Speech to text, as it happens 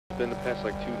been the past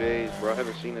like 2 days, bro. I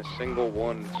haven't seen a single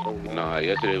one in so long. Nah,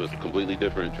 yesterday was completely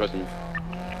different. Trust me.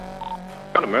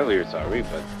 Got him earlier, sorry,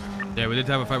 but Yeah, we did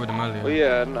have a fight with them earlier. Well,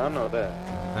 yeah, I know that.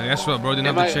 And guess what, bro?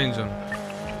 Didn't have the chains on.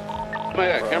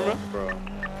 Somebody got a camera? Bro.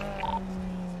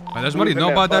 Like, does somebody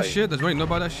know about that shit? Does somebody know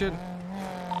about that shit?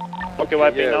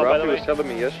 Pocketwipe Yeah, now, by the Rafi way. was telling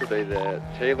me yesterday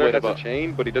that Taylor has a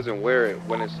chain, but he doesn't wear it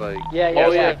when it's like... Yeah.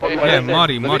 Yeah,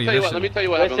 Marty, Let me tell you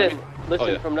what happened.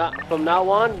 Listen. From now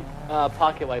on,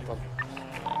 Pocketwipe them.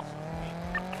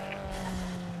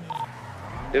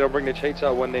 They don't bring the chains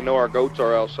out when they know our goats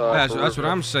are outside. Yeah, that's what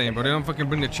I'm saying, but they don't fucking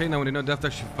bring the chain out when they know they have to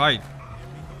actually fight.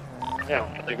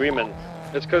 Yeah, the agreement.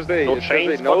 It's because they, No it's 'cause they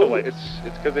chains, know Pocketwipe.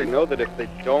 it's because they know that if they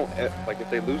don't, like if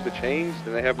they lose the chains,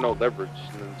 then they have no leverage,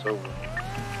 and then it's over.